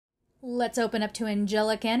Let's open up to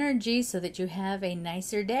angelic energy so that you have a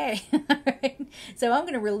nicer day. All right. So I'm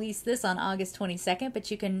going to release this on August 22nd, but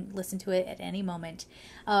you can listen to it at any moment.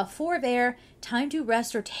 4 of air, time to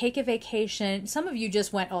rest or take a vacation. Some of you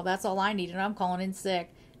just went, oh, that's all I need, and I'm calling in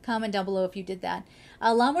sick. Comment down below if you did that.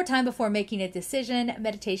 Allow more time before making a decision.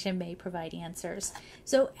 Meditation may provide answers.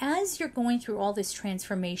 So as you're going through all this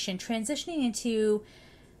transformation, transitioning into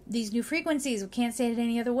these new frequencies, we can't say it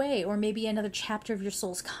any other way, or maybe another chapter of your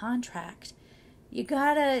soul's contract, you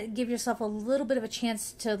gotta give yourself a little bit of a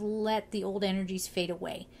chance to let the old energies fade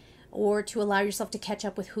away, or to allow yourself to catch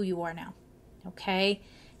up with who you are now. Okay?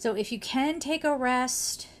 So if you can take a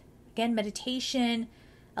rest, again, meditation,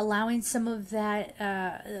 allowing some of that,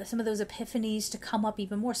 some of those epiphanies to come up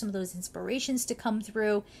even more, some of those inspirations to come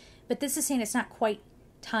through. But this is saying it's not quite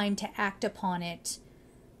time to act upon it.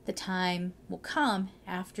 The time will come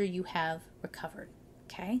after you have recovered.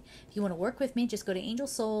 Okay? If you want to work with me, just go to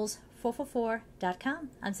angelsouls444.com.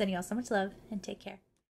 I'm sending you all so much love and take care.